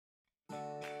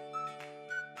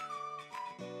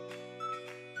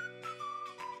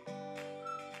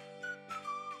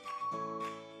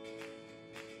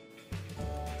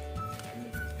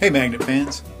Hey magnet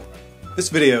fans! This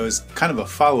video is kind of a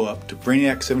follow-up to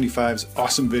Brainiac 75's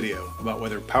awesome video about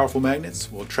whether powerful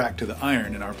magnets will attract to the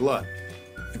iron in our blood.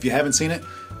 If you haven't seen it,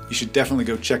 you should definitely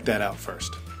go check that out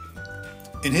first.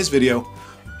 In his video,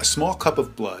 a small cup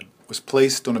of blood was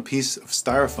placed on a piece of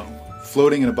styrofoam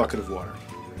floating in a bucket of water.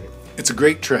 It's a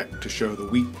great trick to show the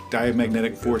weak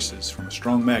diamagnetic forces from a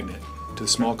strong magnet to the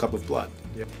small cup of blood.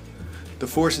 The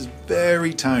force is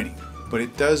very tiny, but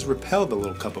it does repel the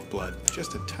little cup of blood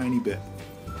just a tiny bit.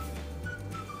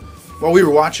 While we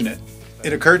were watching it,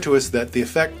 it occurred to us that the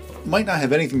effect might not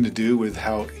have anything to do with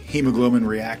how hemoglobin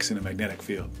reacts in a magnetic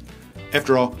field.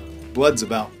 After all, blood's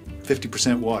about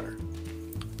 50% water.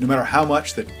 No matter how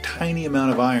much the tiny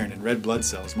amount of iron in red blood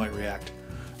cells might react,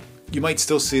 you might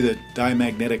still see the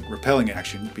diamagnetic repelling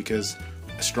action because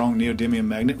a strong neodymium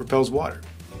magnet repels water.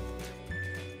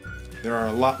 There are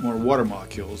a lot more water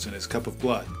molecules in his cup of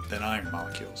blood than iron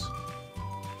molecules.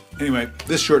 Anyway,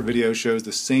 this short video shows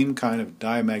the same kind of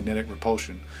diamagnetic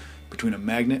repulsion between a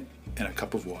magnet and a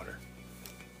cup of water.